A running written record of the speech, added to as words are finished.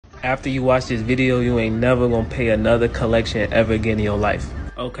After you watch this video, you ain't never gonna pay another collection ever again in your life.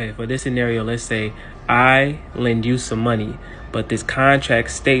 Okay, for this scenario, let's say I lend you some money, but this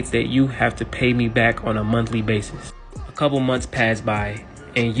contract states that you have to pay me back on a monthly basis. A couple months pass by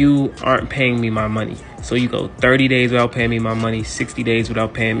and you aren't paying me my money. So you go 30 days without paying me my money, 60 days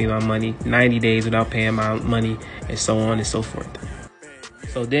without paying me my money, 90 days without paying my money, and so on and so forth.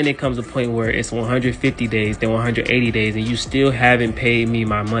 So then it comes a point where it's 150 days, then 180 days, and you still haven't paid me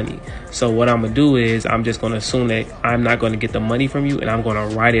my money. So what I'm gonna do is I'm just gonna assume that I'm not gonna get the money from you, and I'm gonna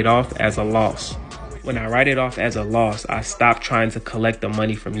write it off as a loss. When I write it off as a loss, I stop trying to collect the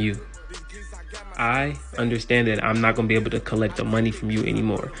money from you. I understand that I'm not gonna be able to collect the money from you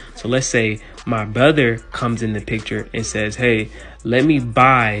anymore. So let's say my brother comes in the picture and says, hey, let me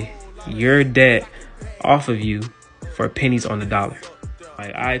buy your debt off of you for pennies on the dollar.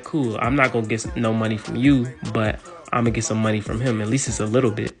 Like, all right, cool. I'm not gonna get no money from you, but I'm gonna get some money from him. At least it's a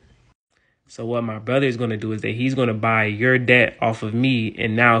little bit. So what my brother is gonna do is that he's gonna buy your debt off of me,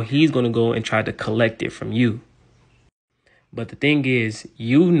 and now he's gonna go and try to collect it from you. But the thing is,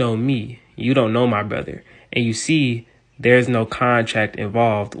 you know me, you don't know my brother, and you see there's no contract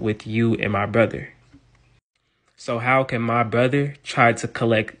involved with you and my brother. So how can my brother try to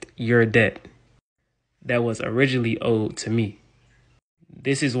collect your debt that was originally owed to me?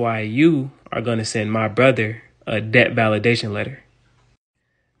 This is why you are going to send my brother a debt validation letter.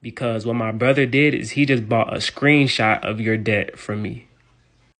 Because what my brother did is he just bought a screenshot of your debt from me.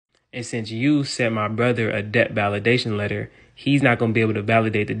 And since you sent my brother a debt validation letter, he's not going to be able to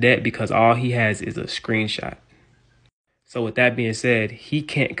validate the debt because all he has is a screenshot. So with that being said, he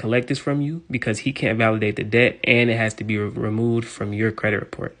can't collect this from you because he can't validate the debt, and it has to be removed from your credit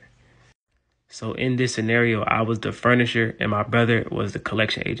report. So in this scenario, I was the furnisher and my brother was the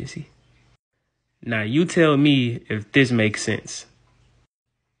collection agency. Now you tell me if this makes sense.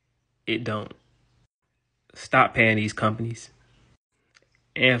 It don't. Stop paying these companies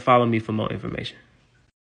and follow me for more information.